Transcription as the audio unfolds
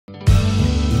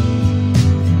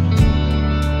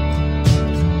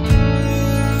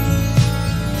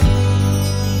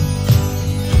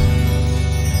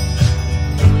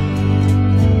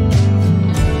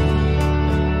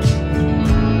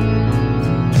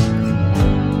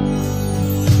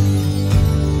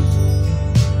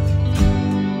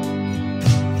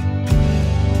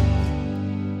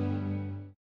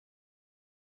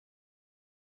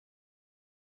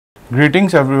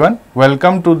Greetings everyone,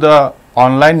 welcome to the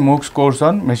online MOOCs course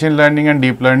on Machine Learning and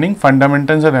Deep Learning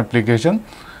Fundamentals and Application.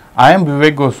 I am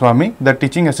Vivek Goswami, the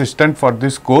teaching assistant for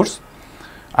this course.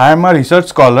 I am a research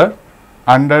scholar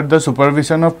under the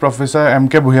supervision of Professor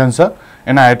M.K. Bhuyan sir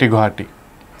in IIT Guwahati.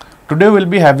 Today we will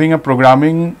be having a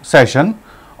programming session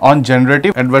on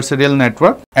generative adversarial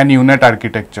network and UNet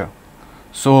architecture.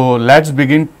 So let's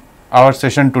begin our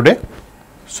session today.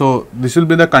 So this will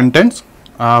be the contents.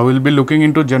 We will be looking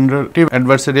into generative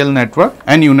adversarial network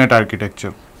and UNet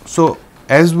architecture. So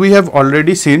as we have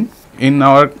already seen in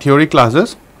our theory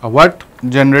classes, what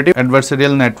generative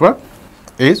adversarial network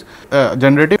is.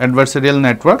 Generative adversarial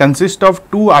network consists of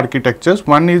two architectures.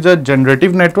 One is a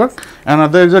generative network,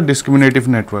 another is a discriminative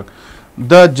network.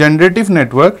 The generative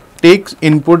network takes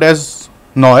input as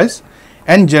noise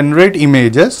and generate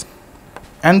images,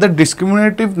 and the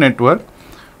discriminative network,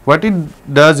 what it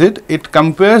does, it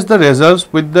compares the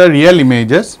results with the real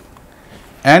images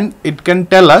and it can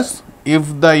tell us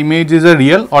if the image is a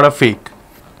real or a fake.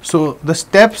 So the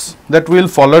steps that we will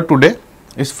follow today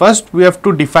is, first we have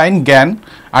to define GAN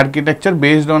architecture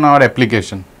based on our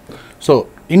application. So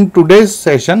in today's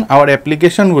session our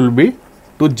application will be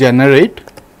to generate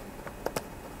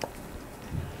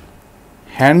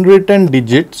handwritten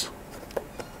digits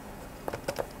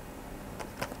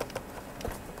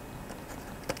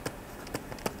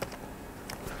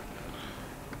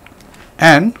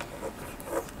and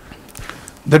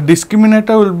the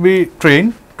discriminator will be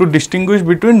trained to distinguish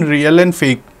between real and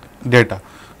fake data.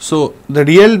 So the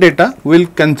real data will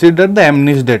consider the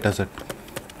MNIST dataset.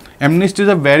 MNIST is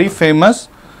a very famous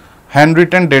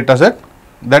handwritten dataset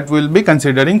that we will be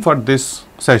considering for this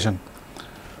session.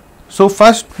 So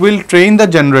first we will train the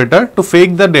generator to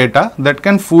fake the data that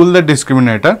can fool the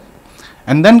discriminator,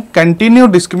 and then continue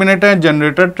discriminator and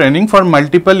generator training for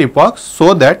multiple epochs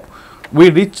so that we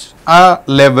reach a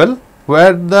level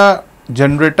where the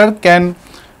generator can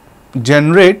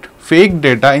generate fake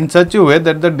data in such a way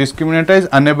that the discriminator is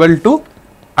unable to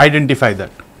identify that.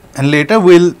 And later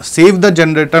we will save the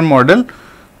generator model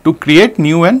to create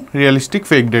new and realistic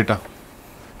fake data.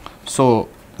 So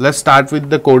let's start with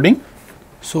the coding.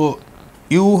 So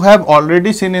you have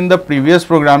already seen in the previous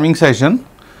programming session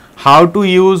how to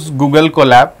use Google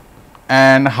Colab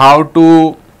and how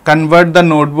to convert the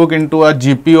notebook into a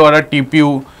GPU or a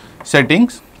TPU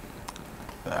settings,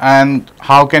 and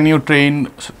how can you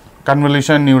train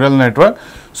convolution neural network.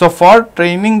 So for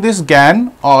training this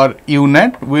GAN or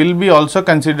UNet, we will be also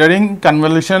considering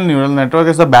convolution neural network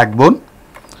as the backbone.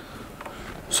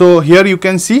 So here you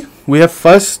can see we have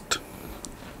first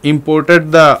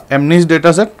imported the MNIST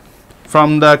dataset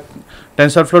from the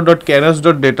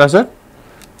tensorflow.keras.dataset,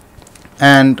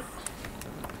 and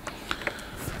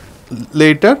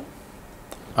later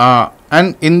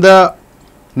and in the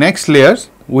next layers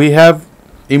we have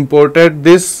imported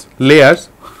this layers,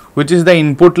 which is the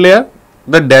input layer,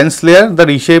 the dense layer, the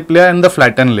reshape layer and the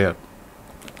flatten layer.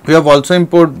 We have also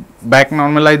imported back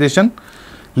normalization.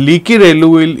 Leaky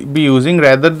ReLU will be using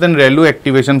rather than ReLU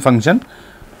activation function.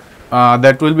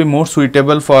 That will be more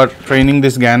suitable for training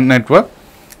this GAN network,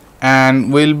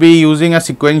 and we will be using a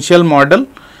sequential model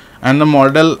and the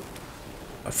model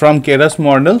from Keras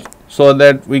model so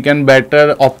that we can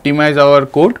better optimize our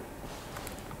code.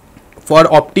 For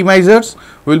optimizers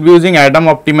we will be using Adam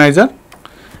optimizer,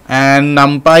 and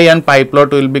NumPy and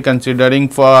PyPlot we will be considering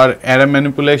for error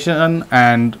manipulation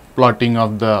and plotting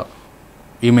of the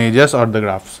images or the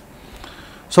graphs.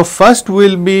 So first we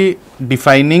will be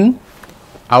defining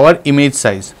our image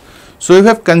size. So we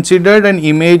have considered an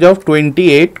image of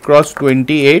 28 cross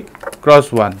 28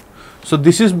 cross 1. So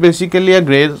this is basically a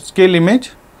grayscale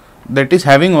image that is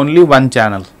having only one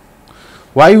channel.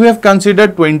 Why we have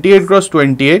considered 28 cross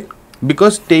 28?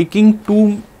 Because taking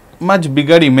too much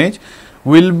bigger image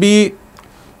will be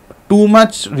too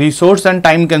much resource and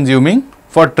time consuming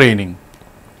for training.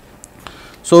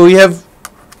 So we have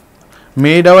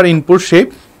made our input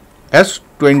shape as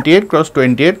 28 cross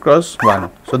 28 cross 1.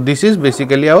 So this is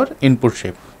basically our input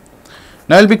shape.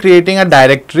 Now I will be creating a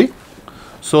directory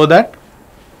so that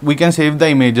we can save the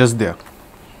images there.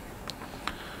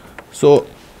 So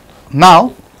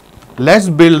now let's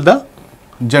build the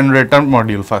generator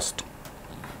module first.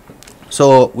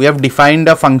 So we have defined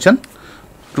a function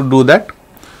to do that.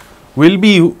 We will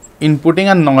be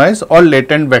inputting a noise or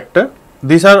latent vector.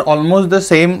 These are almost the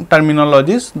same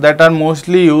terminologies that are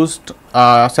mostly used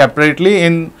separately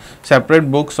in separate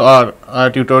books or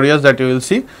tutorials that you will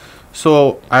see.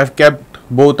 So I have kept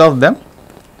both of them.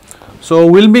 So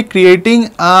we will be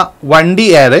creating a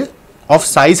 1D array of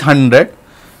size 100,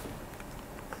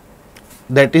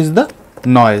 that is the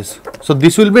noise. So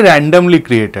this will be randomly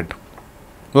created.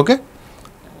 Okay,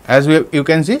 as you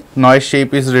can see, noise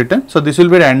shape is written. So this will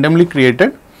be randomly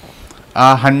created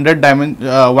 1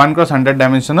 cross 100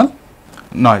 dimensional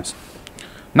noise.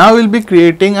 Now we will be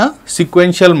creating a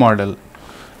sequential model.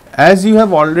 As you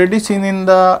have already seen in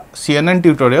the CNN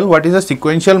tutorial, what is a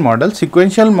sequential model?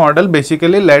 Sequential model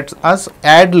basically lets us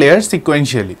add layers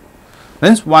sequentially,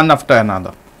 means one after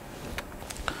another.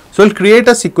 So we'll create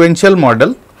a sequential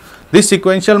model. This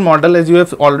sequential model, as you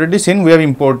have already seen, we have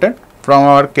imported from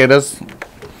our Keras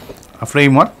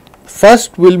framework.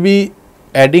 First we'll be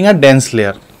adding a dense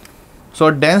layer. So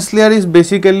dense layer is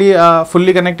basically a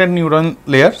fully connected neuron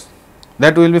layers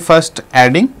that we will be first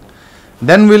adding.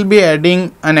 Then we will be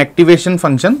adding an activation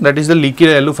function, that is the leaky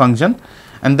ReLU function,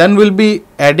 and then we will be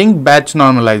adding batch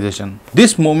normalization.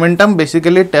 This momentum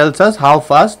basically tells us how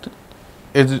fast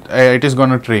it is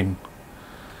going to train,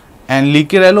 and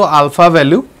leaky ReLU alpha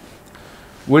value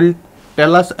will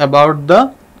tell us about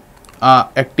the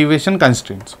activation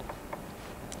constraints.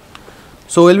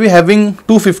 So we will be having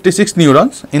 256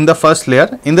 neurons in the first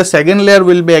layer. In the second layer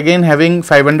we will be again having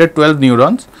 512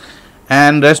 neurons,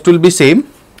 and rest will be same.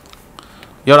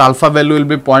 Your alpha value will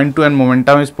be 0.2 and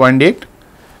momentum is 0.8,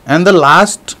 and the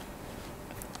last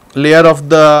layer of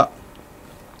the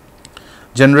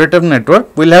generative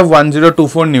network will have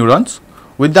 1024 neurons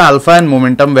with the alpha and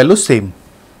momentum value same.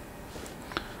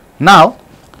 Now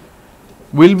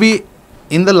we will be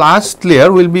in the last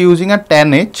layer we will be using a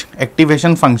 10H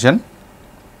activation function,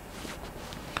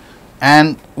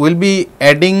 and we will be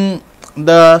adding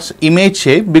the image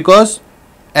shape, because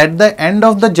at the end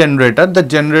of the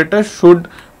generator should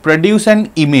produce an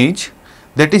image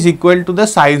that is equal to the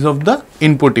size of the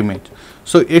input image.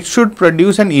 So it should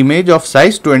produce an image of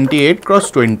size 28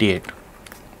 cross 28.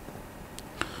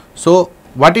 So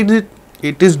what it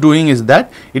is doing is that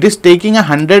it is taking a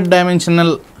 100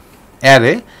 dimensional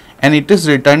array and it is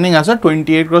returning as a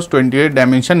 28 cross 28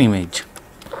 dimension image.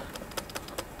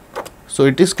 So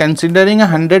it is considering a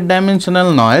 100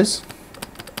 dimensional noise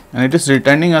and it is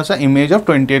returning as an image of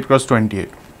 28 cross 28.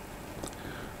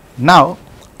 Now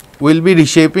we will be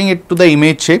reshaping it to the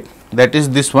image shape, that is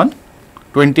this one,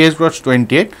 28 cross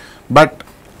 28, but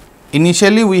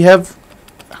initially we have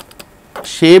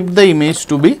shaped the image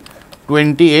to be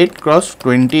 28 cross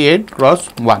 28 cross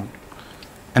 1,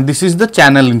 and this is the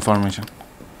channel information.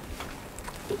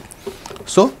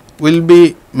 So we will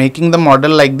be making the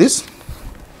model like this.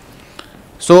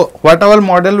 So what our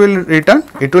model will return?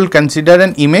 It will consider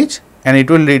an image and it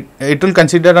will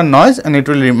consider a noise and it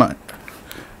will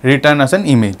return as an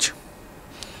image.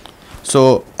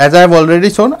 So as I have already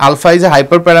shown, alpha is a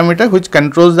hyperparameter which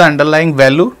controls the underlying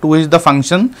value to which the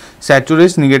function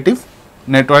saturates negative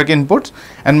network inputs,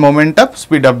 and momentum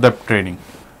speed up the training.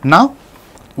 Now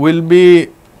we will be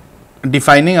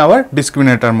defining our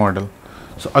discriminator model.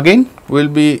 So again we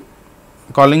will be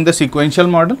calling the sequential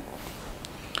model.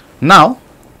 Now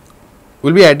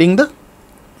we will be adding the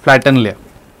flatten layer.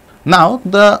 Now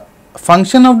the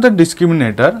function of the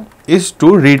discriminator is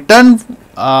to return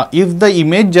if the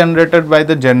image generated by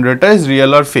the generator is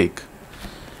real or fake.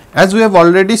 As we have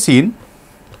already seen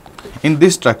in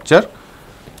this structure,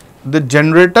 the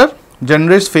generator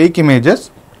generates fake images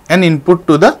and input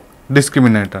to the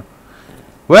discriminator,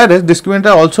 whereas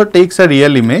discriminator also takes a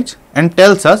real image and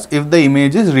tells us if the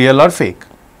image is real or fake.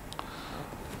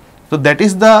 So that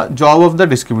is the job of the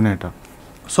discriminator.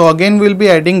 So again we will be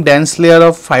adding dense layer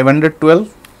of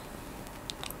 512,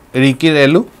 leaky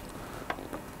ReLU,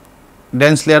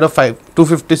 dense layer of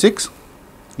 256,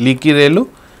 leaky ReLU,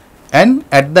 and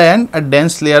at the end a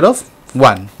dense layer of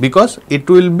 1, because it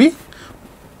will be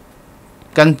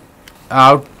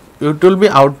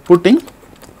outputting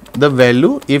the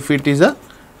value if it is a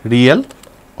real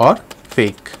or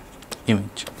fake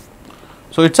image.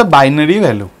 So it's a binary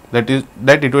value that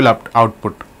it will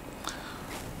output.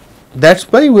 That's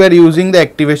why we are using the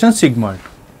activation sigmoid,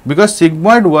 because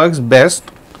sigmoid works best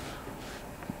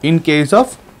in case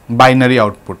of binary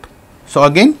output. So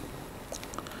again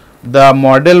the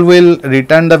model will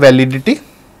return the validity.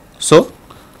 So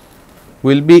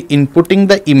we will be inputting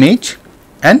the image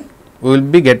and we will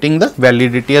be getting the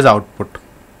validity as output.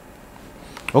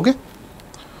 Okay.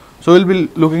 So we will be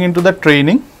looking into the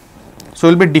training. So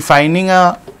we will be defining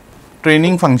a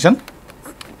training function.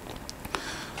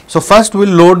 So first we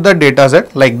will load the data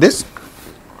set like this,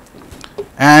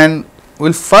 and we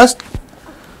will first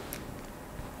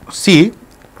see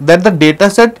that the data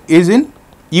set is in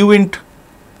uint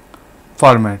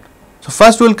format. So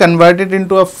first we will convert it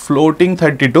into a floating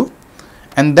 32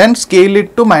 and then scale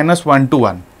it to -1 to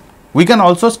 1. We can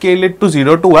also scale it to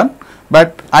 0 to 1,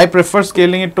 but I prefer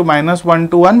scaling it to -1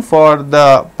 to 1 for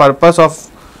the purpose of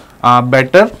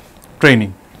better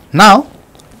training. Now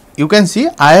you can see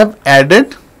I have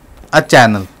added a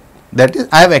channel, that is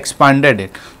I have expanded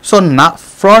it. So now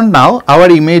from now our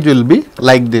image will be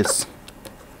like this.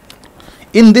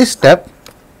 In this step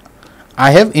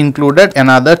I have included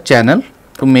another channel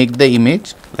to make the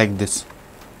image like this.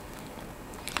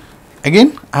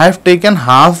 Again I have taken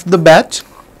half the batch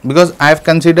because I have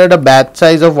considered a batch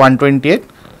size of 128.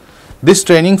 This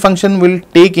training function will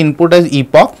take input as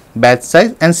epoch, batch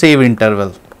size and save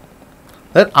interval.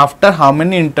 That after how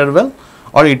many interval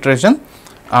or iteration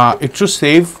it should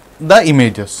save the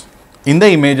images in the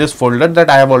images folder that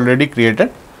I have already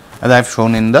created, as I have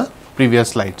shown in the previous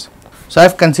slides. So I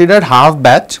have considered half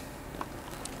batch.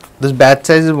 This batch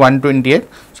size is 128.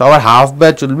 So our half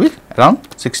batch will be around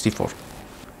 64.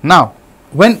 Now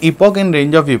when epoch in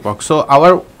range of epoch, so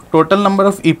our total number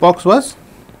of epochs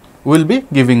will be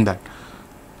giving that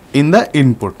in the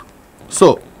input.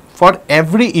 So for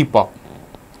every epoch,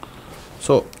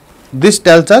 so this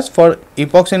tells us for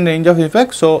epochs in range of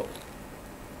epoch. So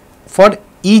for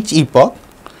each epoch,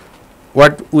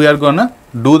 what we are gonna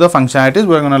do the functionalities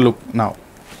we are gonna look now.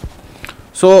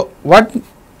 So what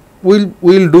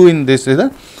we'll do in this is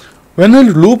that when we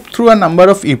loop through a number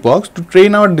of epochs to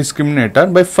train our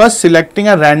discriminator by first selecting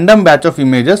a random batch of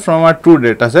images from our true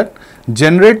data set,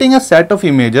 generating a set of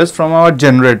images from our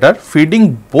generator,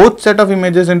 feeding both set of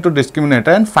images into discriminator,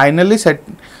 and finally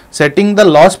setting the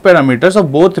loss parameters of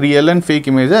both real and fake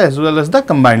images as well as the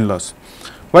combined loss.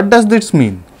 What does this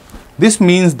mean? This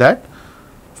means that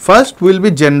first we will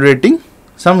be generating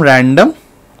some random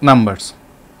numbers.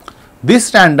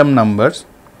 These random numbers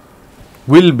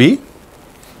will be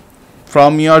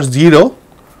from your 0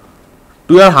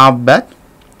 to your half batch,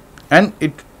 and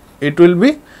it will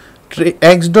be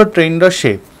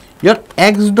x.train.shape. Your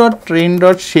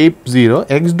x.train.shape 0,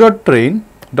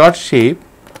 x.train.shape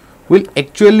will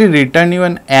actually return you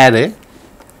an array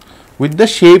with the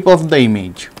shape of the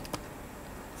image.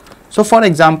 So for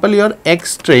example, your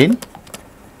x train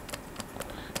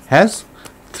has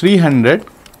 300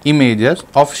 images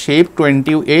of shape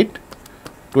 28,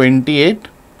 28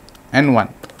 and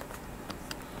 1.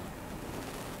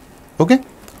 Okay.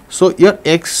 So your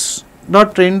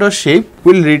x.train.shape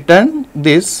will return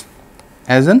this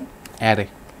as an array.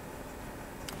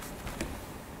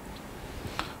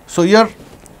 So your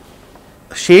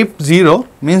shape 0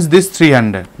 means this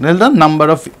 300, that is the number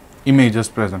of images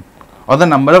present or the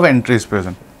number of entries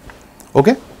present.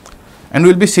 Okay. And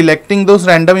we will be selecting those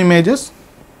random images.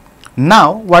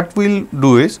 Now what we will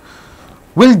do is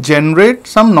we will generate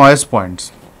some noise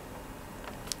points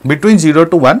between 0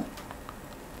 to 1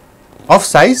 of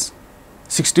size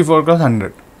 64 cross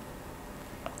 100.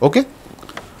 Okay.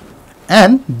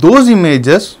 And those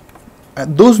images,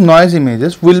 those noise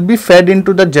images will be fed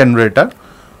into the generator,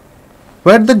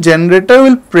 where the generator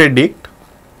will predict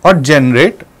or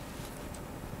generate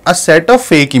a set of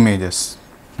fake images.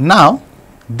 Now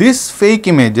these fake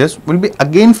images will be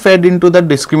again fed into the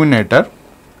discriminator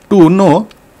to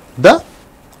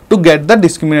get the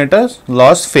discriminator's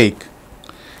loss fake,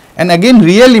 and again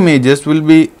real images will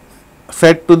be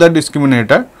fed to the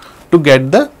discriminator to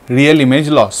get the real image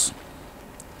loss,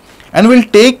 and will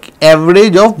take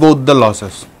average of both the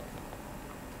losses,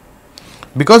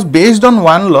 because based on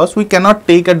one loss we cannot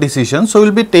take a decision, so we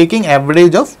will be taking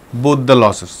average of both the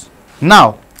losses.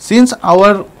 Now since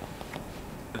our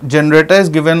generator has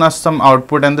given us some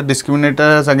output and the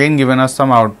discriminator has again given us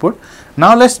some output,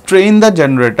 now let's train the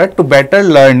generator to better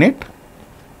learn it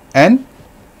and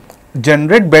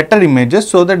generate better images,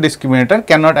 so the discriminator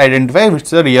cannot identify which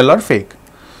is a real or fake.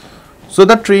 So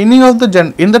the training of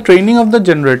the in the training of the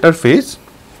generator phase,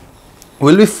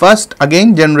 we will be first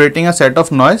again generating a set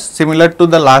of noise similar to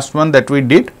the last one that we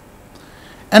did,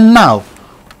 and now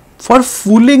for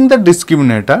fooling the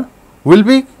discriminator we will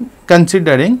be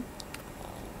considering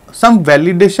some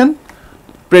validation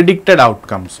predicted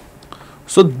outcomes.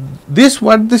 So this,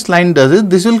 what this line does is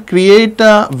this will create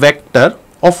a vector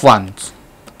of ones.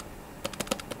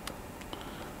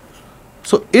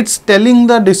 So it's telling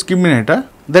the discriminator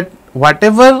that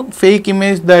whatever fake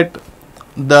image that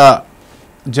the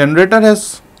generator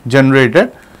has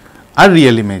generated are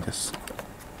real images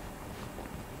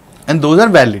and those are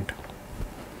valid.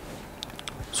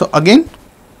 So again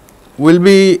we will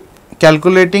be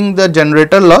calculating the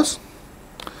generator loss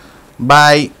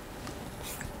by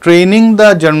training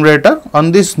the generator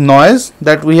on this noise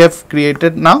that we have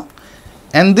created now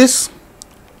and this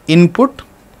input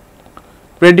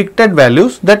predicted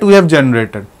values that we have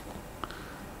generated,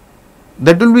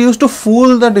 that will be used to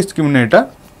fool the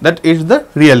discriminator that is the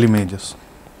real images.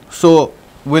 So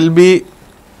we will be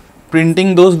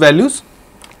printing those values,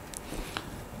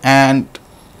 and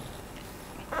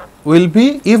will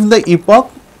be if the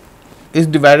epoch is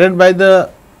divided by the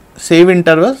save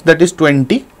intervals, that is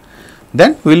 20,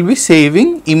 then we will be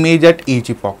saving image at each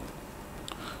epoch.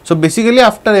 So basically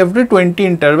after every 20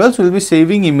 intervals we will be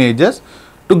saving images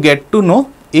to get to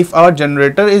know if our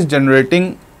generator is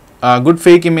generating good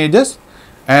fake images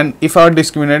and if our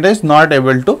discriminator is not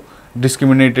able to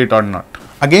discriminate it or not.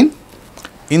 Again,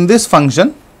 in this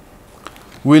function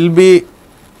we will be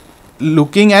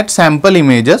looking at sample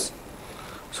images.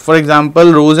 So for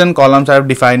example, rows and columns I have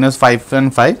defined as 5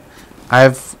 and 5. I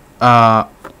have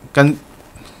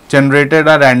generated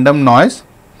a random noise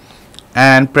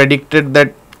and predicted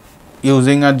that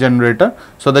using a generator.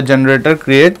 So the generator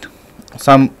create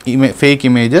some fake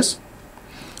images.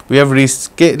 We have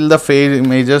rescaled the fake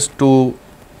images to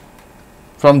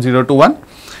from 0 to 1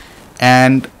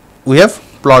 and we have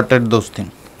plotted those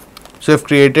things. So we have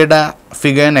created a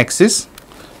figure and axis.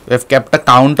 We have kept a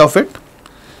count of it,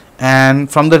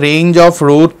 and from the range of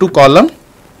row to column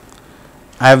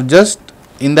I have just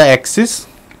in the axis,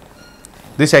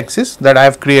 this axis that I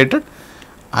have created,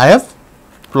 I have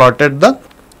plotted the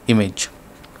image,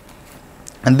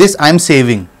 and this I am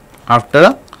saving after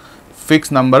a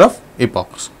fixed number of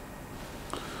epochs.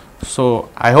 So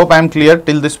I hope I am clear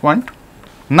till this point.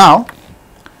 Now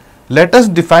let us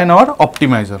define our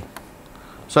optimizer.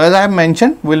 So as I have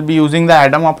mentioned, we will be using the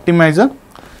Adam optimizer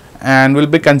and we will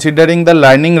be considering the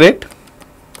learning rate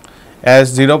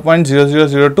as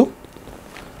 0.0002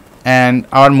 and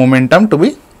our momentum to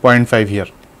be 0.5 here.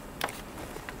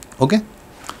 Okay.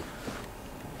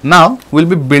 Now we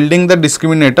will be building the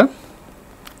discriminator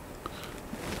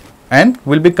and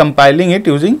we will be compiling it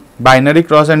using binary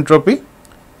cross entropy,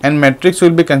 and metrics we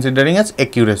will be considering as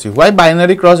accuracy. Why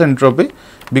binary cross entropy?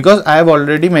 Because I have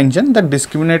already mentioned that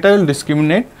discriminator will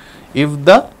discriminate if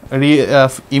the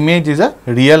image is a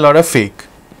real or a fake,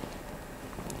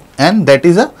 and that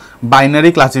is a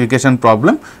binary classification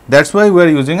problem. That is why we are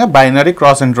using a binary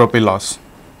cross entropy loss,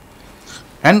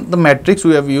 and the metrics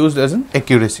we have used as an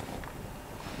accuracy.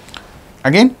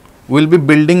 Again, we will be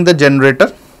building the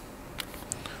generator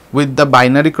with the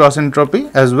binary cross entropy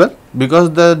as well,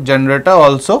 because the generator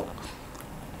also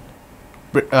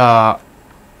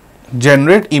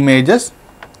generate images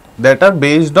that are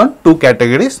based on two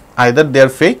categories, either they are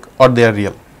fake or they are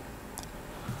real.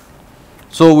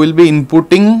 So we will be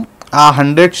inputting a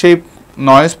 100 shape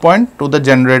noise point to the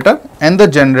generator, and the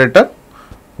generator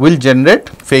will generate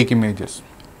fake images.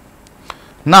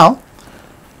 Now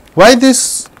why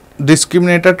this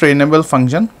discriminator trainable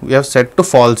function we have set to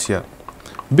false here?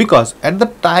 Because at the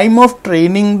time of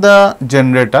training the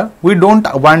generator, we don't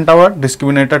want our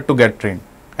discriminator to get trained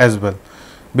as well,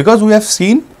 because we have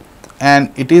seen,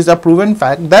 and it is a proven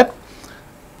fact, that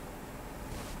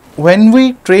when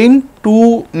we train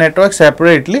two networks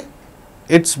separately,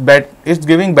 it's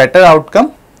giving better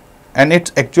outcome and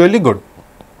it's actually good.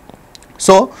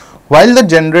 So while the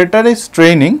generator is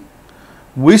training,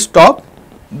 we stop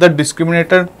the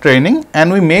discriminator training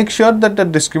and we make sure that the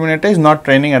discriminator is not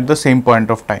training at the same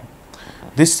point of time.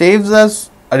 This saves us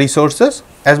resources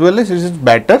as well as it is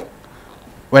better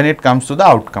when it comes to the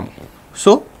outcome.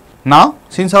 So now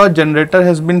since our generator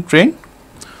has been trained,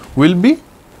 we will be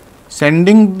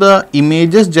sending the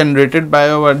images generated by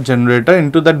our generator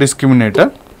into the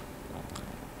discriminator,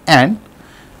 and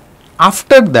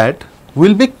after that we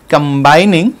will be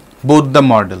combining both the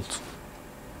models.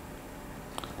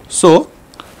 So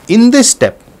in this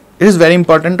step, it is very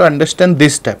important to understand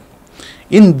this step.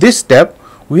 In this step,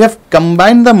 we have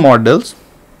combined the models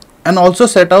and also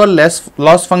set our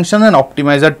loss function and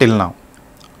optimizer till now.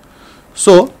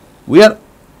 So we are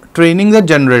training the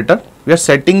generator, we are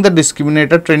setting the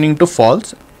discriminator training to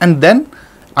false, and then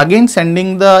again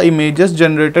sending the images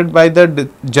generated by the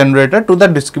generator to the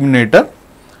discriminator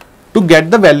to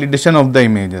get the validation of the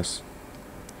images.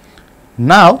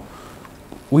 Now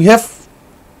we have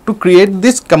to create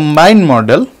this combined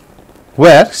model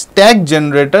where stack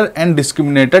generator and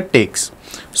discriminator takes.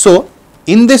 So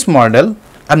in this model,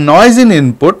 a noise is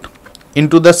input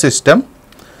into the system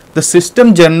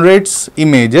generates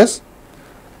images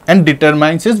and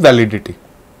determines its validity.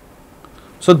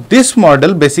 So this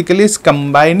model basically is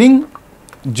combining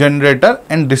generator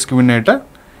and discriminator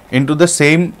into the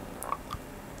same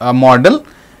model,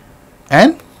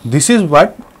 and this is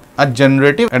what a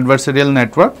generative adversarial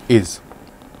network is.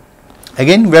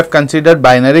 Again, we have considered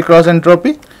binary cross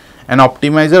entropy and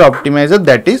optimizer,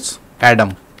 that is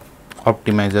Adam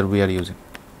optimizer we are using.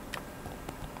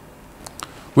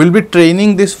 We will be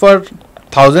training this for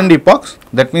 1000 epochs,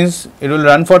 that means it will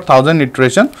run for 1000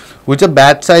 iterations, which a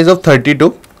batch size of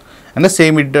 32 and the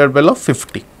same interval of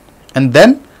 50. And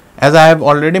then, as I have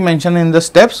already mentioned in the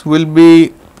steps, we will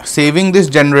be saving this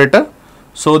generator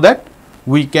so that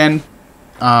we can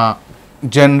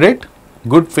generate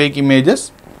good fake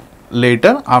images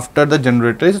later after the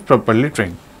generator is properly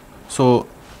trained. So,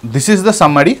 this is the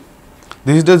summary,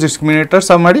 this is the discriminator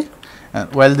summary,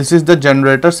 while this is the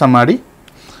generator summary.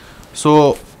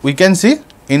 So, we can see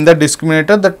in the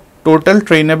discriminator the total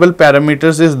trainable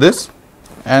parameters is this,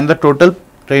 and the total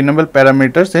trainable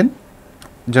parameters in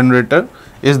generator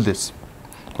is this,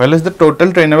 while as the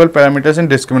total trainable parameters in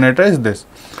discriminator is this.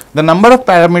 The number of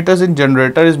parameters in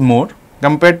generator is more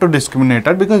compared to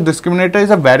discriminator, because discriminator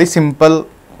is a very simple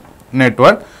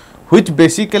network which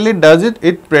basically does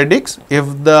it predicts if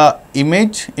the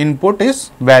image input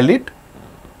is valid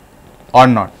or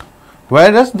not,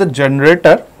 whereas the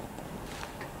generator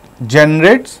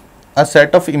generates a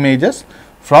set of images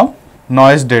from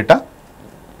noise data,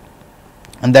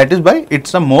 and that is why it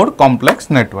is a more complex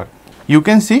network. You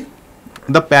can see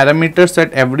the parameters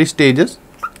at every stages,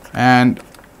 and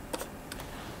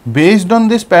based on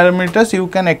these parameters you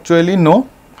can actually know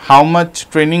how much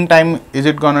training time is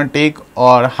it gonna take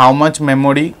or how much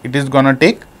memory it is gonna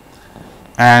take,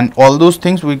 and all those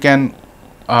things we can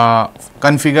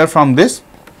configure from this.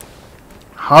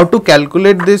 How to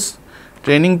calculate this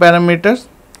training parameters?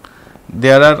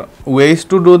 There are ways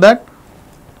to do that.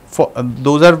 For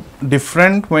those are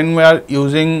different when we are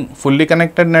using fully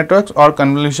connected networks or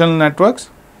convolutional networks.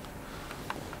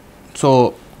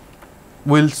 So,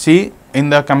 we will see in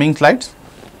the coming slides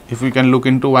if we can look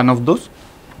into one of those.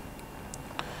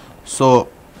 So,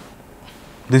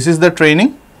 this is the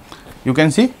training. You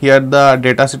can see here the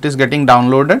dataset is getting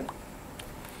downloaded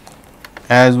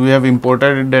as we have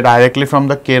imported it directly from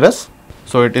the Keras.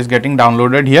 So, it is getting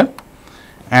downloaded here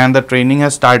and the training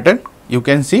has started. You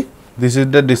can see this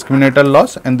is the discriminator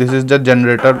loss and this is the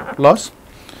generator loss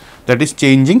that is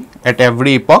changing at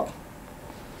every epoch,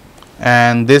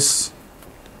 and this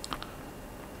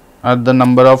are the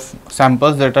number of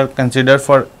samples that are considered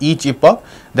for each epoch,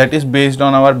 that is based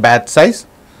on our batch size.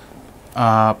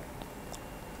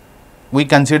 We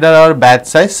consider our batch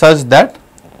size such that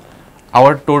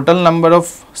our total number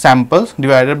of samples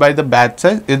divided by the batch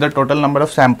size is the total number of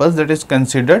samples that is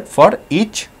considered for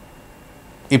each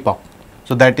epoch.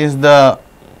 So, that is the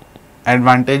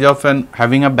advantage of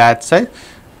having a batch size,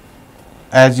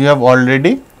 as you have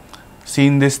already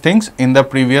seen these things in the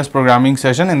previous programming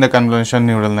session in the convolutional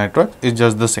neural network is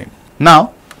just the same.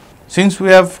 Now, since we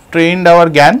have trained our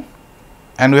GAN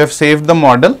and we have saved the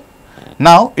model,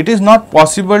 now it is not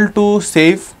possible to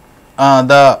save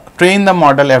train the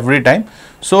model every time.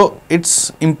 So, it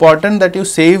is important that you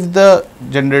save the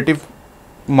generative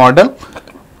model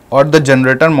or the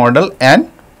generator model, and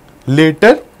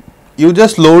later you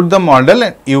just load the model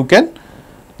and you can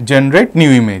generate new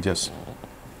images.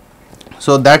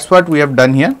 So, that is what we have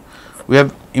done here. We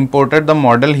have imported the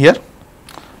model here,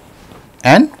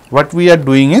 and what we are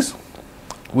doing is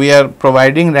we are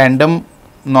providing random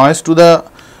noise to the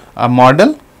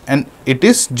model and it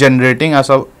is generating us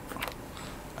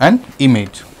an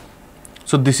image.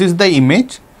 So, this is the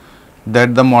image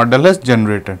that the model has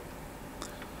generated.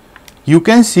 You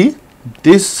can see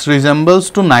this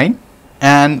resembles to 9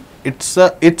 and it's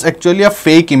actually a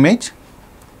fake image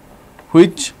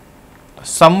which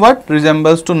somewhat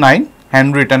resembles to 9,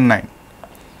 handwritten 9.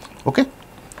 Okay.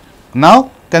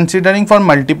 Now, considering for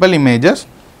multiple images,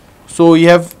 so we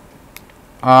have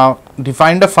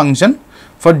defined a function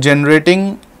for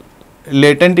generating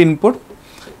latent input.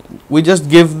 We just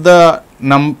give the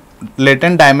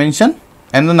latent dimension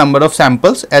and the number of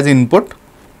samples as input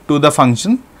to the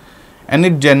function, and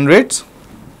it generates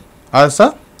as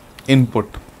a input.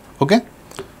 Okay.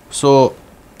 So,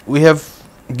 we have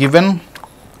given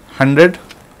 100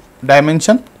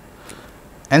 dimension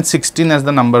and 16 as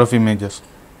the number of images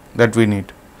that we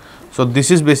need. So,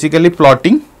 this is basically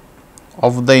plotting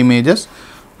of the images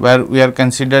where we are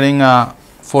considering a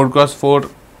 4x4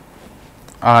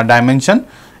 dimension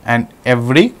and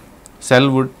every cell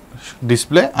would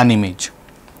display an image.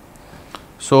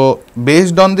 So,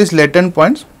 based on these latent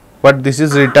points, what this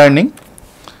is returning,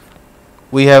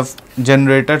 we have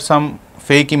generated some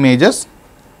fake images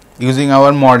using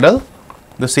our model,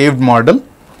 the saved model,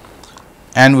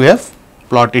 and we have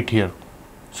plotted here.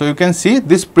 So, you can see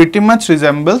this pretty much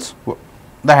resembles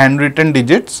the handwritten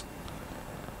digits,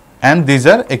 and these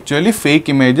are actually fake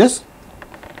images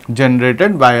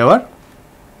generated by our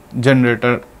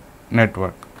generator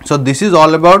network. So, this is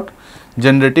all about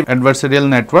generative adversarial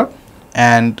network,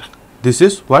 and this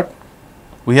is what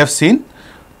we have seen,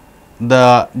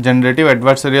 the generative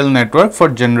adversarial network for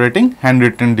generating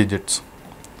handwritten digits.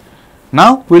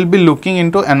 Now, we will be looking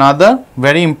into another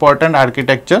very important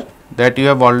architecture that you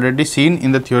have already seen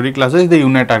in the theory classes is the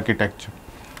UNet architecture.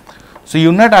 So,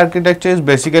 UNet architecture is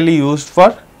basically used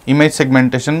for image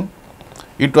segmentation.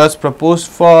 It was proposed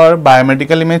for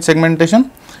biomedical image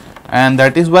segmentation, and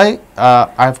that is why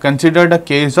I have considered a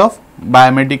case of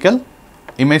biomedical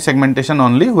image segmentation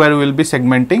only, where we will be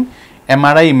segmenting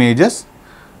MRI images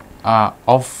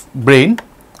of brain,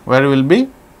 where we will be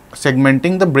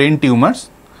segmenting the brain tumors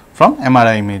from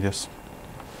MRI images.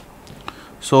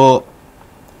 So,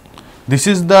 this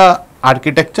is the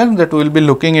architecture that we will be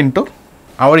looking into.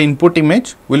 Our input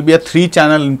image will be a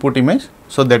 3-channel input image.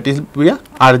 So, that is be a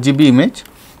RGB image,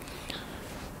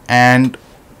 and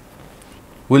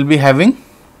we will be having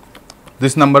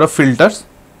this number of filters,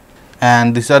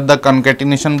 and these are the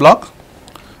concatenation blocks.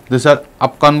 These are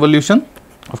up convolution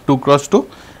of 2 cross 2,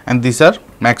 and these are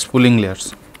max pooling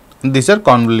layers, and these are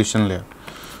convolution layer.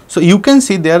 So, you can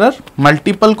see there are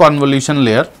multiple convolution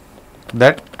layer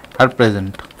that are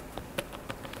present.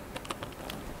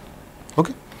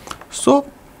 Okay. So,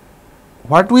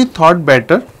 what we thought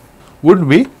better would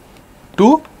be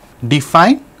to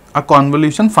define a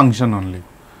convolution function only.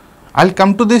 I will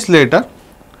come to this later.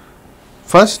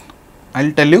 First, I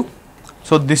will tell you.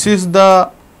 So, this is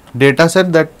the data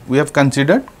set that we have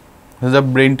considered. This is a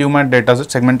brain tumor data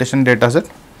set, segmentation data set.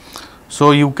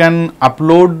 So, you can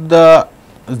upload the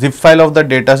zip file of the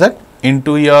data set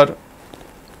into your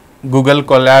Google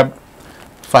Colab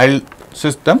file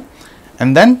system,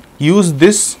 and then use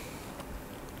this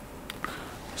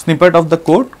snippet of the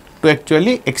code to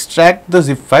actually extract the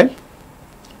zip file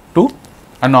to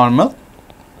a normal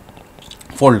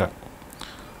folder.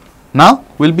 Now,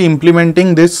 we will be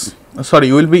implementing this,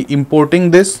 we will be importing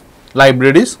this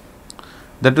libraries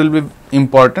that will be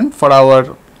important for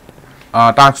our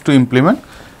task to implement.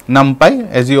 NumPy,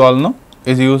 as you all know,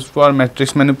 is used for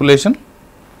matrix manipulation.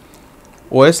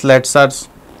 OS lets us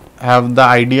have the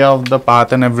idea of the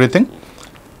path and everything.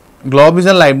 Glob is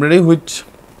a library which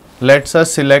lets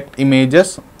us select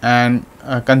images and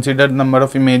consider number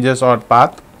of images or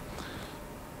path.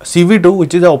 CV2,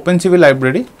 which is a OpenCV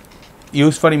library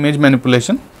used for image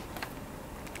manipulation.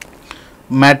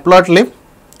 Matplotlib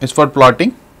is for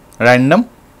plotting. Random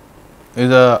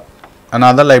is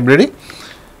another library,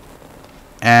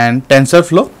 and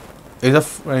TensorFlow is a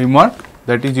framework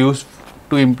that is used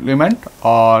to implement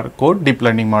or code deep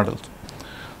learning models.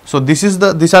 So, these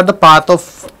are the path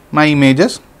of my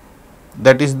images,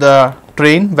 that is the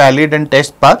train, valid and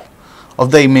test path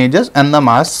of the images, and the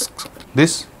masks.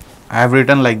 This I have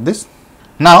written like this.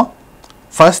 Now,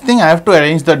 first thing I have to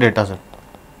arrange the data set,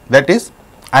 that is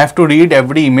I have to read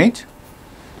every image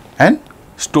and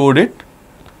store it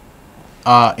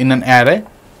in an array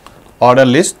or a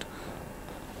list,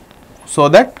 so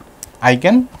that I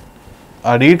can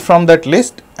read from that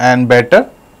list and better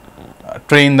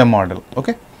train the model.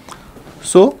 Okay.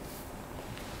 So,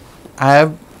 I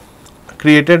have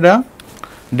created a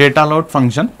data load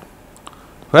function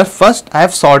where first I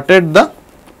have sorted the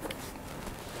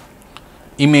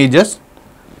images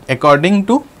according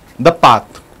to the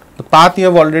path. The path you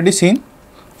have already seen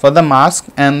for the mask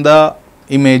and the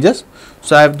images.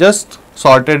 So, I have just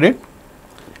sorted it,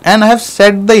 and I have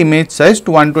set the image size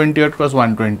to 128 cross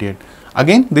 128.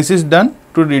 Again, this is done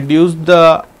to reduce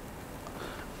the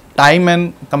time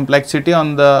and complexity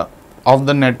on of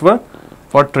the network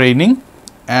for training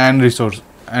and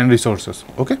resources.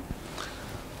 Okay.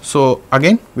 So,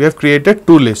 again we have created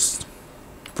 2 lists,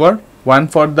 one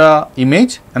for the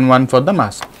image and one for the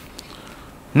mask.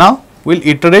 Now, we will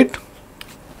iterate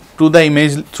through the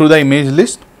image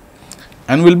list,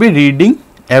 and we will be reading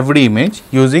every image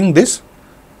using this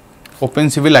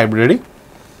OpenCV library,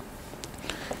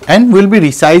 and we will be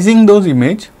resizing those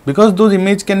images, because those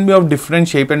images can be of different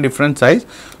shape and different size.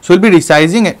 So, we will be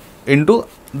resizing it into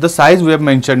the size we have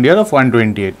mentioned here of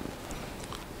 128.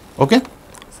 Okay.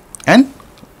 And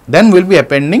then we will be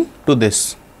appending to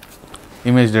this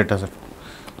image data set.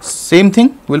 Same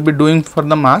thing we will be doing for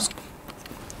the mask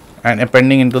and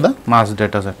appending into the mask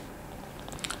data set.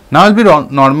 Now, I will be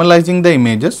normalizing the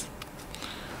images.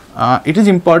 It is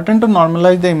important to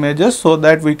normalize the images so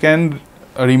that we can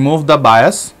remove the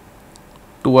bias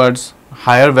towards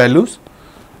higher values,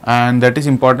 and that is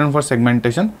important for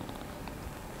segmentation.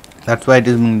 That is why it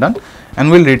is being done,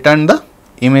 and we will return the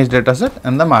image data set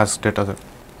and the mask data set.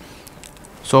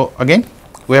 So, again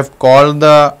we have called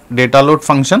the data load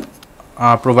function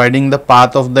providing the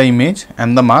path of the image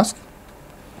and the mask.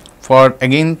 For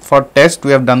test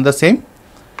we have done the same,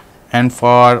 and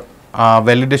for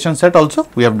validation set also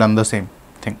we have done the same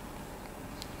thing.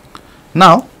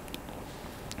 Now,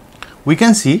 we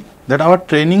can see that our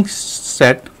training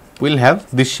set will have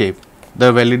this shape,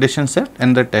 the validation set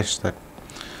and the test set.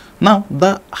 Now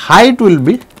the height will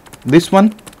be this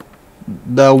one,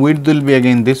 the width will be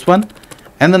again this one,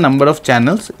 and the number of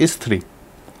channels is 3.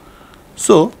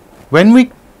 So when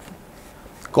we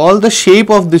call the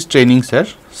shape of this training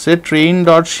set, say train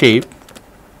dot shape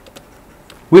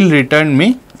will return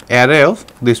me array of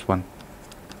this one.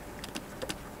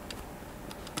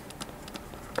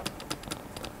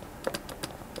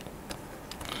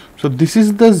 So this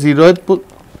is the 0th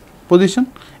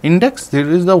position index, this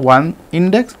is the 1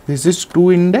 index, this is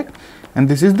 2 index, and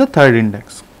this is the 3rd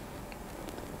index.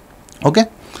 Okay.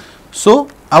 So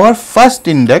our first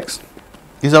index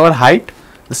is our height,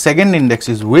 the second index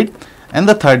is width, and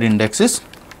the 3rd index is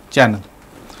channel.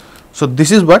 So this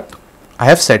is what I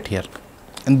have set here,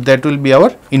 and that will be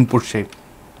our input shape: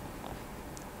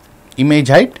 image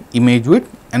height, image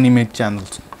width, and image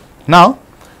channels. Now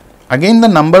again the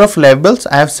number of labels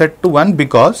I have set to 1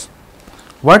 because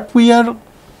what we are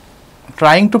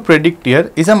trying to predict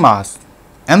here is a mass,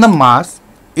 and the mass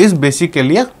is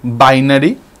basically a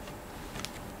binary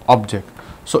object.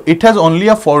 So it has only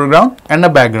a foreground and a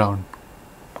background.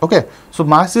 Okay, so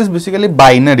mass is basically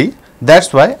binary,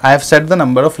 that's why I have set the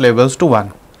number of labels to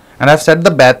 1, and I have set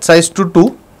the batch size to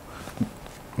 2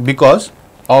 because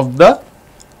of the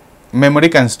memory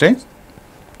constraints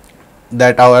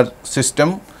that our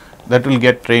system that will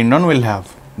get trained on will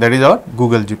have, that is our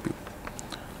Google GPU.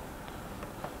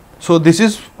 So this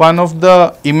is one of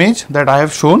the image that I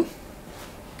have shown.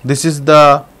 This is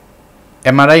the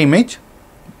MRI image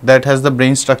that has the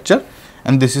brain structure,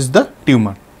 and this is the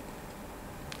tumor.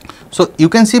 So you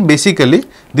can see basically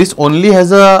this only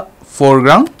has a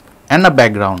foreground and a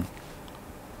background.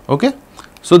 Okay,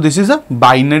 so this is a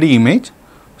binary image,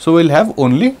 so we'll have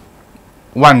only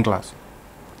one class.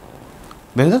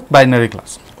 There is a binary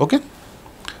class. Okay,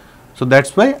 so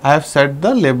that's why I have set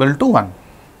the label to 1.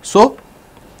 So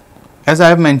as I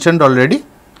have mentioned already,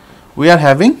 we are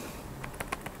having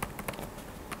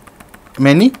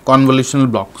many convolutional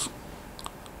blocks.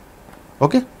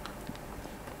 Okay,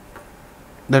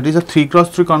 that is a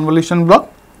 3x3 convolution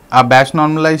block, a batch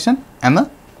normalization, and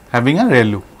having a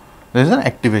ReLU. There is an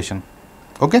activation.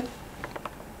 Okay,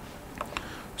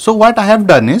 so what I have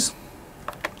done is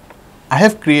I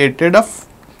have created a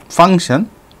function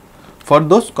for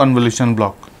those convolution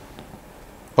block.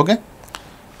 Okay,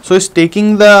 so it's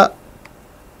taking the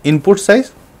input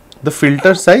size, the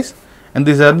filter size, and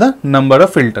these are the number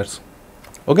of filters.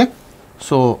 Okay,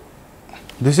 so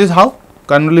this is how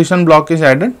convolution block is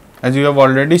added, as you have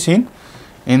already seen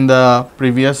in the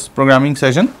previous programming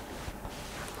session.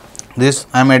 This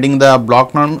I am adding the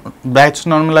batch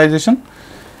normalization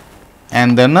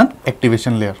and then an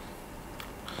activation layer.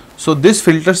 So this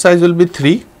filter size will be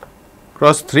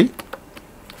 3x3,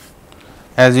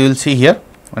 as you will see here.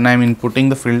 When I am inputting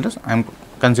the filters, I am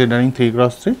considering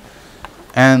 3x3,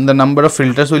 and the number of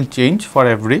filters will change for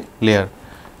every layer.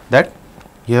 That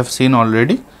you have seen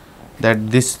already,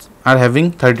 that these are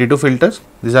having 32 filters,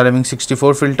 these are having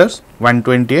 64 filters,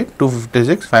 128,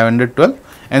 256, 512,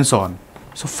 and so on.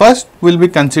 So first we will be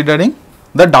considering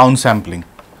the downsampling.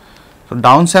 So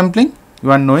downsampling,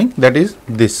 you are knowing, that is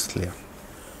this layer.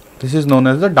 This is known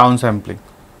as the downsampling,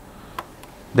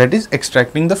 that is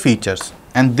extracting the features,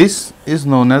 and this is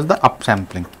known as the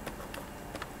upsampling,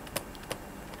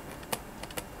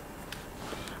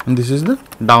 and this is the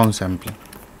downsampling.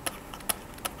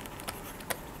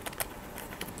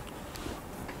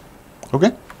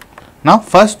 Okay, now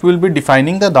first we will be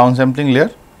defining the downsampling layer.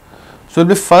 So we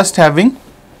will be first having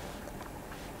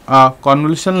a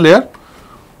convolution layer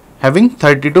having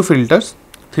 32 filters,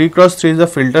 3x3 is the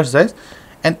filter size,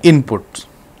 and inputs.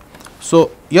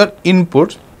 So your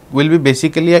inputs will be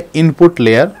basically an input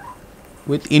layer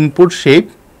with input shape,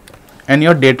 and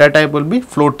your data type will be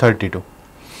float 32.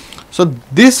 So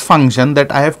this function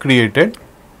that I have created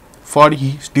for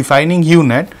defining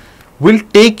UNet will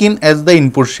take in as the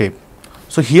input shape.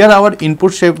 So here our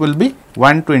input shape will be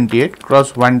 128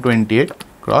 cross 128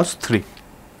 cross 3.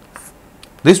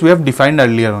 This we have defined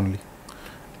earlier only.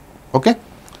 Okay,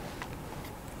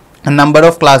 and number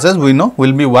of classes we know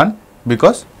will be 1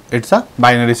 because it's a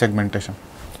binary segmentation.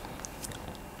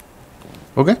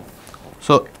 Okay,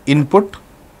 so input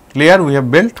layer we have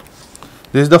built.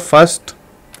 This is the first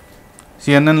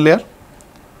CNN layer.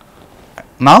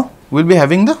 Now we will be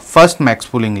having the first max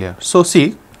pooling layer. So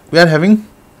see, we are having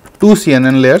 2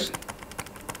 CNN layers,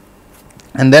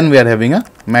 and then we are having a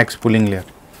max pooling layer.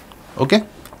 Okay,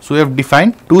 so we have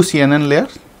defined 2 CNN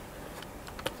layers,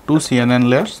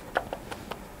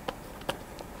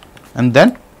 and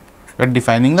then we are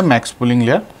defining the max pooling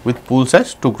layer with pool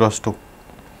size 2x2.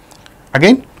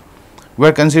 Again we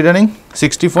are considering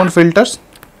 64 filters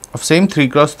of same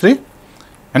 3x3,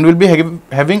 and we will be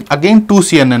having again 2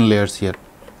 CNN layers here.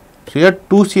 So, here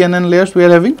 2 CNN layers we are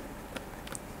having,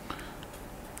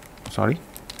 sorry,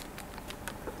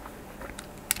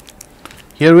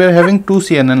 here we are having 2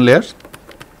 CNN layers,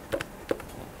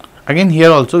 again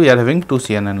here also we are having 2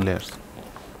 CNN layers.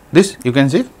 This you can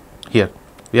see here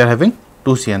we are having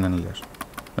 2 CNN layers.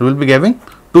 We will be having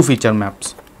 2 feature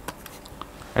maps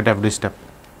at every step.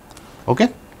 Okay.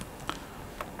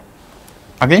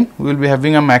 Again we will be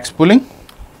having a max pooling,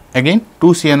 again 2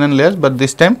 CNN layers, but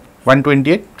this time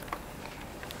 128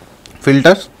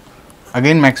 filters,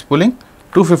 again max pooling,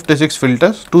 256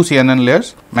 filters, 2 CNN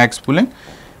layers, max pooling,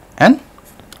 and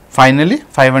finally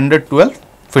 512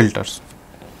 filters.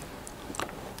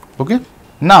 Okay.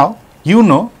 Now you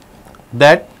know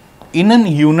that in an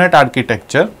UNet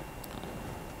architecture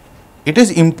it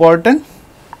is important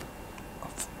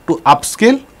to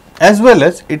upscale as well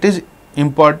as it is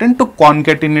important to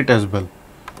concatenate as well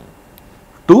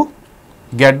to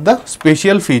get the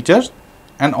spatial features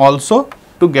and also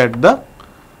to get the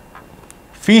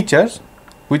features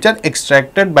which are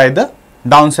extracted by the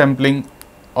downsampling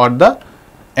or the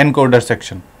encoder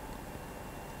section.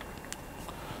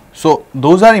 So,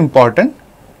 those are important,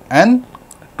 and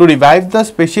to revive the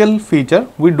spatial feature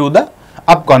we do the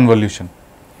up convolution.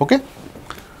 Okay.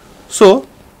 So,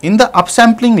 in the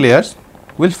upsampling layers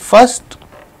we will first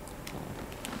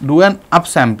do an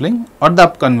upsampling or the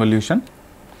up convolution,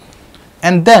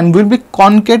 and then we will be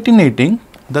concatenating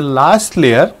the last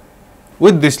layer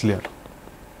with this layer.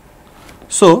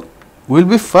 So, we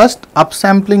will be first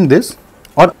upsampling this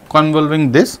or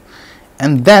convolving this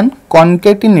and then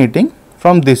concatenating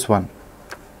from this one.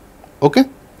 Okay.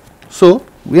 So,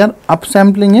 we are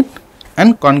upsampling it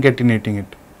and concatenating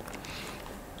it.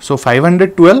 So,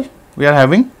 512 we are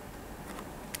having,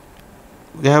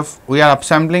 we are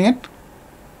upsampling it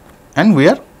and we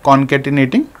are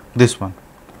concatenating this one.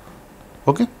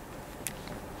 Okay.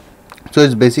 So, it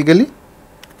is basically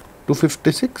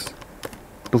 256,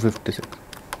 256,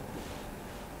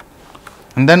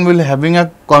 and then we will having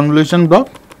a convolution block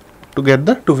to get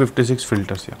the 256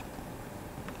 filters here.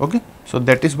 Okay. So,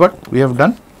 that is what we have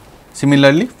done.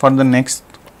 Similarly, for the next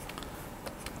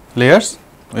layers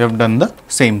we have done the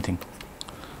same thing.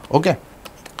 Okay.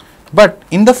 But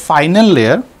in the final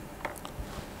layer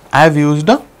I have used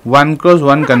a 1 cross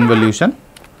 1 convolution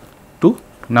to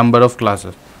number of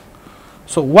classes.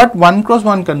 So, what 1 cross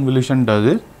 1 convolution does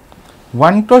is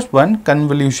 1 cross 1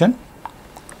 convolution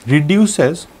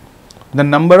reduces the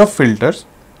number of filters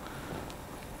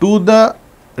to the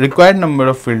required number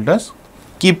of filters,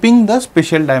 keeping the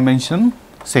spatial dimension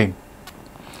same.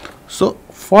 So,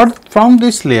 from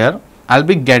this layer I will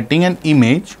be getting an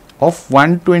image of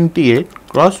 128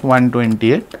 cross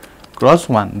 128 cross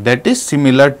 1, that is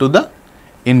similar to the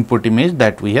input image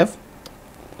that we have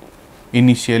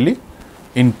initially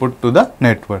input to the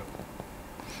network.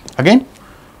 Again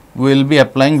we will be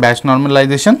applying batch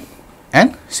normalization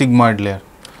and sigmoid layer.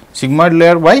 Sigmoid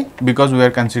layer, why? Because we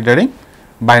are considering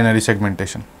binary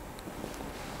segmentation.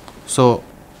 So,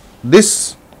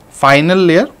 this final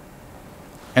layer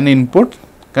and input,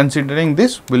 considering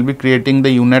this, we will be creating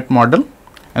the UNet model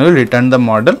and will return the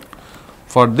model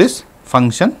for this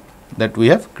function that we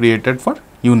have created for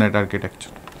UNet architecture.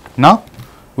 Now,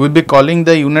 we will be calling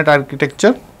the UNet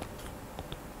architecture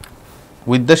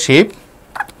with the shape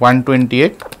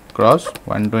 128 cross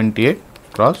 128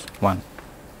 cross 1.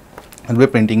 I will be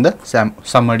printing the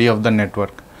summary of the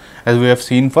network as we have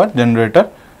seen for generator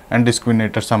and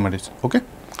discriminator summaries. Okay.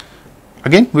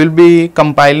 Again, we will be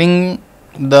compiling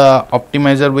the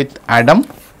optimizer with Adam,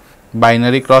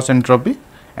 binary cross entropy,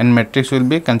 and matrix we will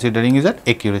be considering is at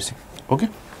accuracy. Okay.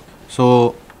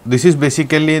 So, this is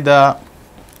basically the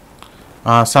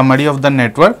summary of the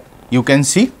network. You can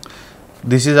see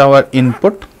this is our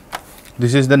input,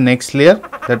 this is the next layer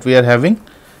that we are having,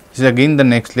 this is again the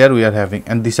next layer we are having,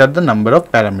 and these are the number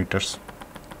of parameters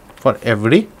for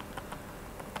every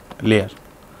layer.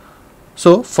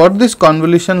 So, for this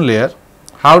convolution layer,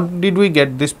 how did we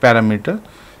get this parameter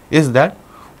is that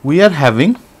we are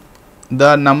having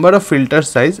the number of filter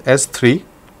size as 3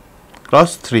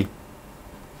 cross 3.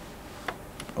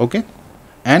 Okay.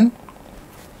 And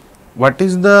what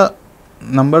is the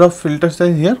number of filter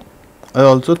size here?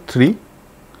 Also 3.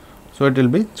 So, it will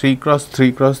be 3 cross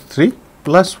 3 cross 3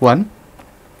 plus 1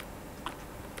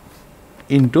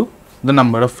 into the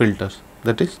number of filters,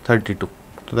 that is 32.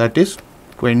 So, that is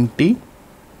 28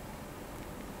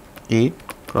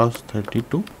 cross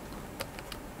 32.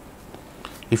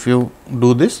 If you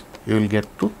do this, you will get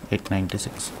to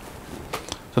 896.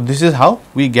 So, this is how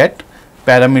we get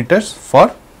parameters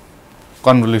for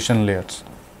convolution layers.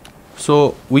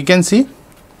 So, we can see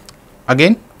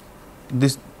again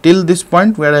this till this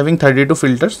point we are having 32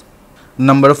 filters.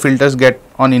 Number of filters get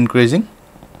on increasing.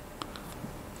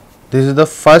 This is the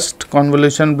first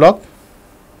convolution block,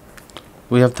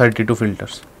 we have 32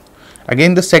 filters.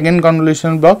 Again the second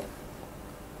convolution block,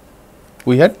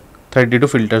 we had 32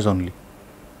 filters only.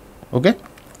 Okay.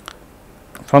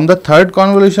 From the third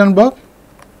convolution block,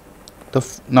 the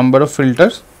number of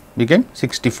filters became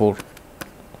 64,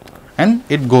 and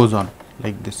it goes on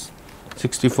like this: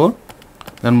 64,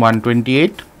 then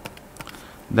 128,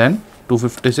 then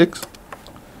 256,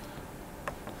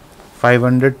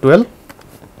 512,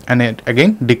 and it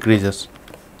again decreases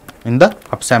in the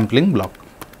upsampling block.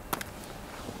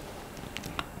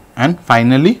 And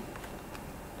finally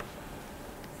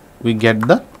we get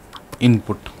the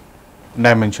input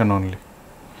dimension only,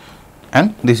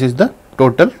 and this is the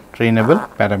total trainable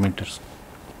parameters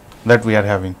that we are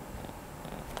having.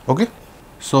 Okay.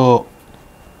 So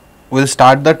we'll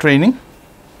start the training.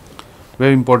 We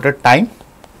have imported time,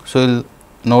 so we'll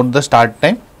note the start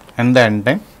time and the end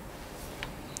time.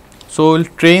 So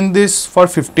we'll train this for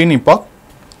 15 epoch.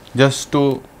 Just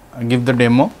to give the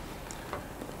demo,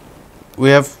 we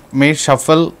have made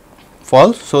shuffle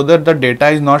false so that the data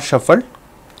is not shuffled.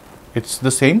 It's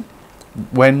the same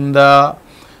when the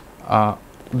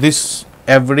this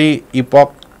every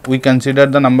epoch we consider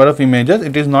the number of images,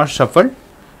 it is not shuffled,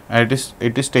 and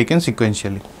it is taken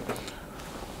sequentially.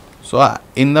 So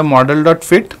in the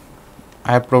model.fit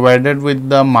I have provided with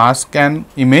the mask and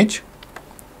image.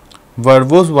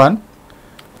 Verbose one,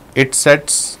 it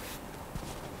sets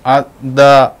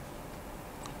the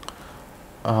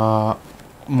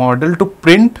model to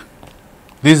print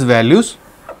these values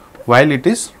while it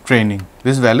is training.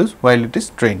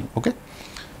 Okay.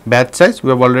 Batch size, we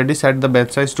have already set the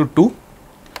batch size to 2,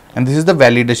 and this is the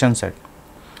validation set.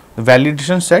 The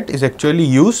validation set is actually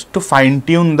used to fine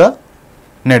tune the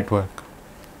network,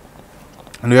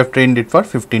 and we have trained it for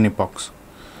 15 epochs.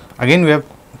 Again we have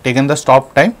taken the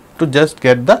stop time to just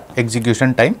get the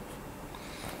execution time,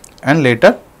 and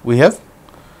later we have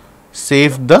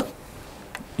saved the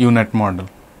UNet model.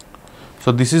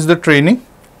 So this is the training.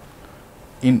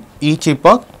 In each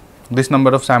epoch this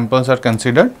number of samples are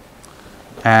considered,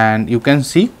 and you can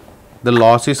see the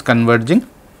loss is converging,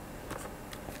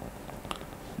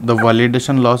 the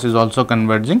validation loss is also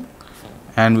converging,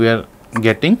 and we are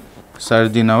getting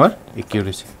surge in our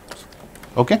accuracy.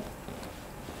 Okay.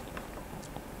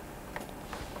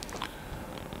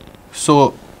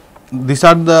 So these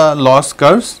are the loss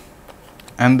curves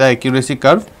and the accuracy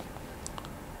curve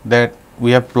that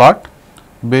we have plot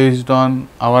based on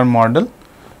our model.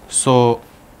 So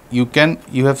you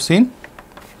have seen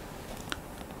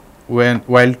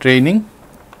while training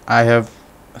I have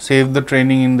saved the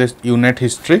training in this UNet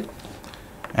history,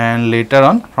 and later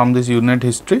on from this UNet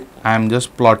history I am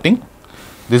just plotting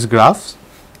these graphs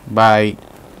by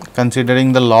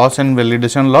considering the loss and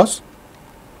validation loss,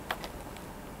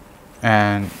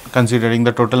 and considering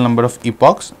the total number of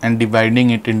epochs and dividing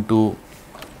it into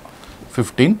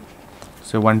 15,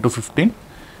 say 1 to 15,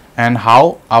 and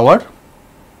how our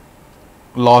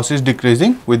loss is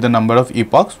decreasing with the number of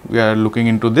epochs. We are looking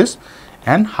into this,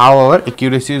 and how our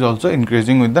accuracy is also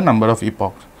increasing with the number of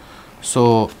epochs.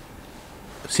 So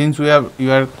since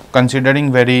you are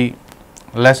considering very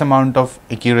less amount of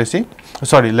accuracy,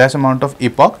 less amount of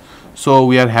epoch, so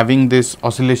we are having this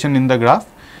oscillation in the graph.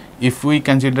 If we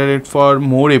consider it for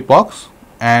more epochs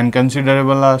and consider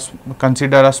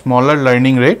a smaller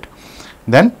learning rate,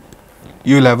 then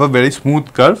you will have a very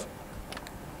smooth curve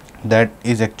that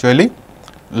is actually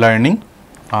learning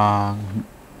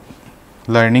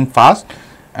fast,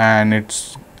 and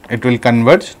it will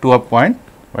converge to a point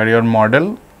where your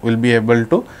model will be able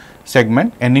to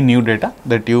segment any new data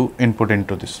that you input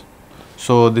into this.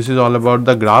 So this is all about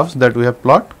the graphs that we have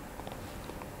plot.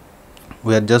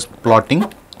 We are just plotting.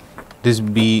 This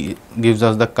B gives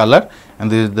us the color,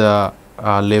 and this is the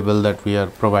label that we are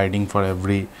providing for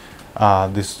every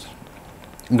this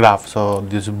graph. So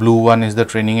this blue one is the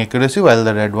training accuracy, while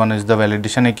the red one is the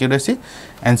validation accuracy,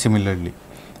 and similarly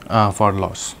for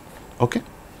loss. Okay.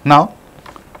 Now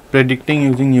predicting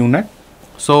using UNet.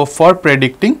 So for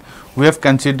predicting we have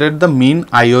considered the mean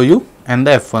IOU and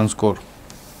the F1 score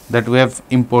that we have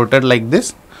imported like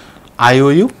this.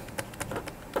 IOU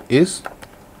is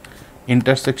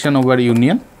intersection over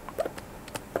union.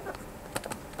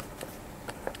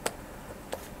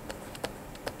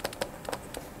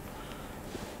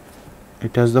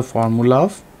 It has the formula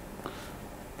of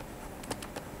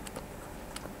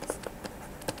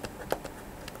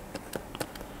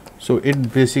so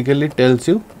it basically tells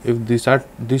you if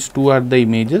these two are the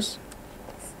images.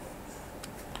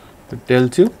 It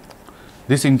tells you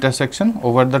this intersection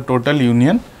over the total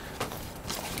union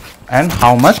and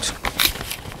how much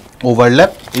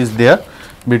overlap is there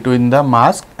between the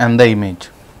mask and the image.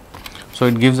 So,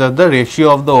 it gives us the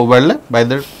ratio of the overlap by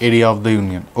the area of the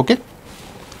union. Okay.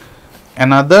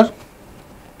 Another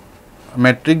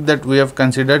metric that we have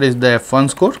considered is the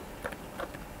F1 score,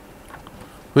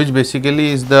 which basically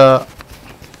is the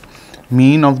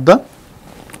mean of the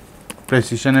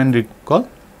precision and recall.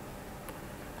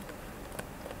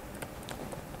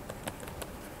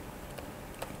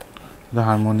 The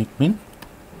harmonic mean.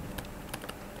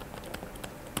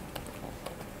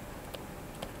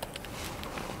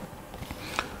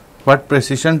 What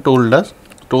precision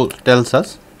tells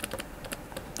us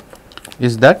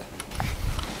is that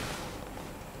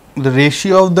the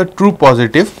ratio of the true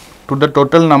positive to the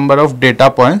total number of data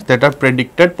points that are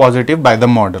predicted positive by the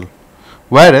model,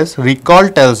 whereas recall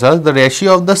tells us the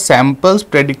ratio of the samples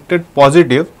predicted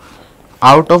positive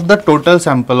out of the total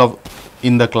sample of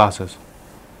in the classes.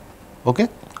 Okay.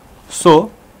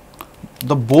 So,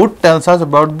 the both tells us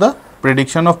about the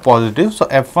prediction of positive. So,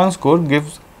 F1 score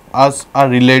gives us a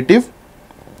relative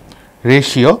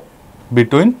ratio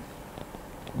between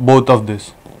both of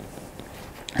this,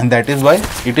 and that is why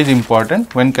it is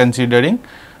important when considering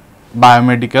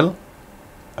biomedical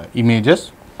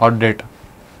images or data,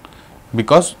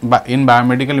 because in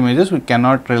biomedical images we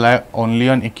cannot rely only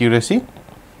on accuracy,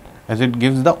 as it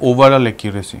gives the overall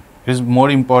accuracy. It is more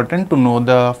important to know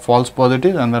the false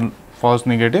positives and the false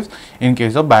negatives in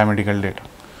case of biomedical data.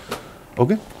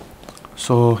 Okay.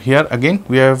 So, here again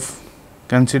we have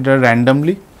considered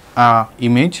randomly a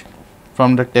image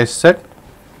from the test set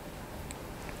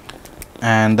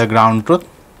and the ground truth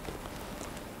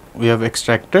we have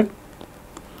extracted,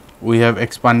 we have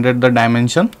expanded the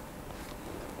dimension,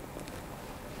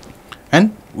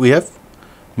 and we have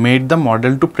made the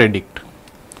model to predict.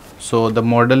 So, the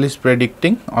model is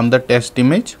predicting on the test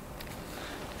image,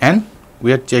 and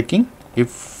we are checking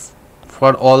if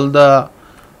for all the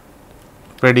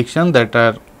predictions that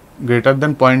are greater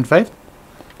than 0.5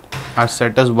 are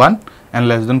set as 1 and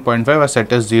less than 0.5 are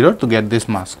set as 0 to get this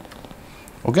mask.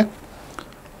 Okay.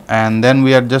 And then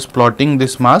we are just plotting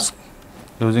this mask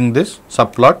using this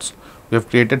subplots. We have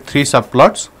created 3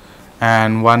 subplots,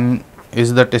 and one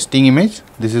is the testing image,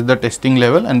 this is the testing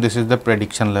level, and this is the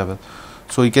prediction level.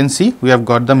 So, you can see we have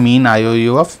got the mean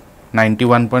IOU of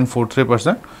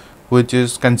 91.43%, which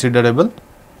is considerable.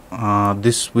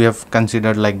 This we have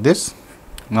considered like this,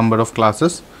 number of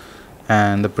classes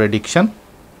and the prediction,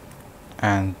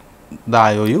 and the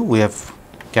IOU we have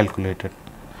calculated.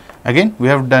 Again, we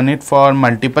have done it for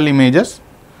multiple images.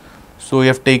 So, we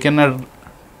have taken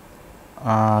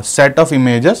a set of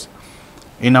images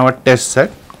in our test set.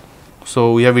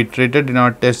 So, we have iterated in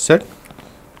our test set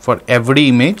for every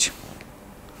image.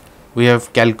 We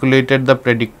have calculated the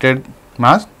predicted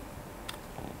mask,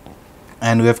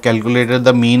 and we have calculated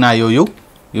the mean IOU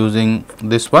using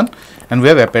this one, and we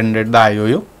have appended the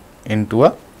IOU into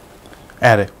a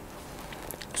array.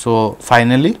 So,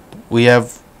 finally, we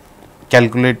have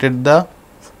calculated the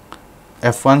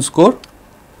F1 score,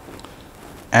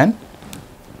 and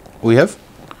we have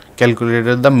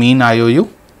calculated the mean IOU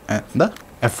and the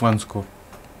F1 score.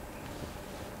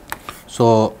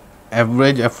 So,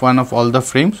 average F1 of all the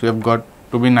frames we have got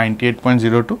to be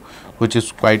 98.02, which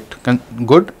is quite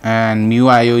good, and mu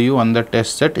IOU on the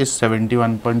test set is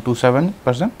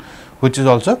 71.27%, which is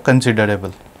also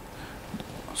considerable.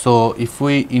 So, if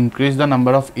we increase the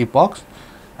number of epochs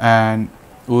and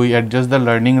we adjust the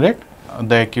learning rate,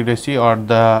 the accuracy or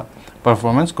the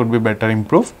performance could be better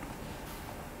improved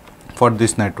for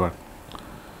this network.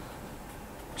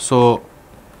 So,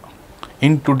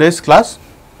 in today's class,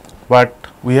 what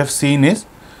we have seen is,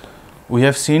 we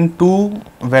have seen 2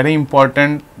 very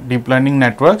important deep learning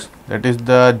networks, that is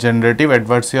the generative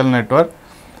adversarial network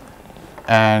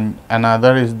and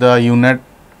another is the UNet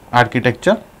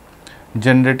architecture.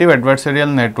 Generative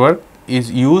adversarial network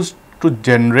is used to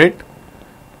generate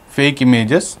fake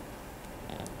images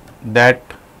that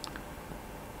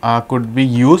could be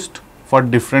used for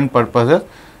different purposes,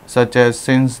 such as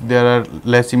since there are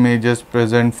less images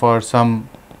present for some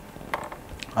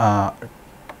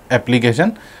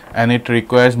application and it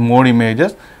requires more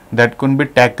images, that could be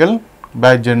tackled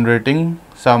by generating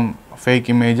some fake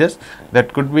images.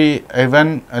 That could be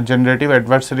even generative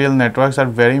adversarial networks are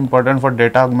very important for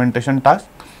data augmentation tasks,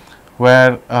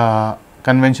 where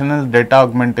conventional data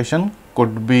augmentation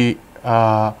could be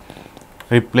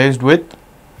replaced with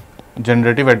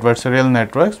generative adversarial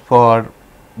networks for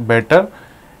better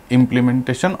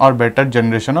implementation or better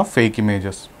generation of fake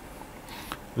images.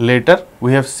 Later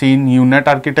we have seen UNet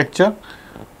architecture,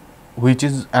 which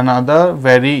is another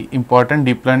very important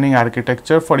deep learning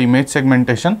architecture for image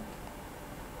segmentation,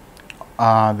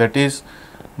 that is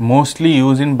mostly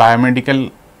used in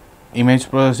biomedical image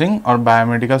processing or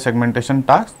biomedical segmentation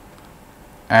tasks,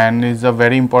 and is a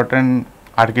very important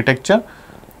architecture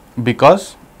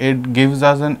because it gives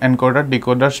us an encoder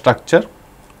decoder structure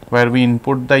where we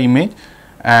input the image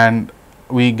and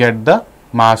we get the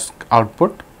mask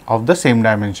output of the same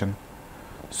dimension.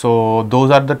 So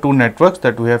those are the two networks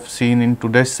that we have seen in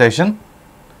today's session.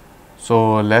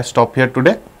 So let's stop here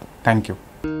today. Thank you.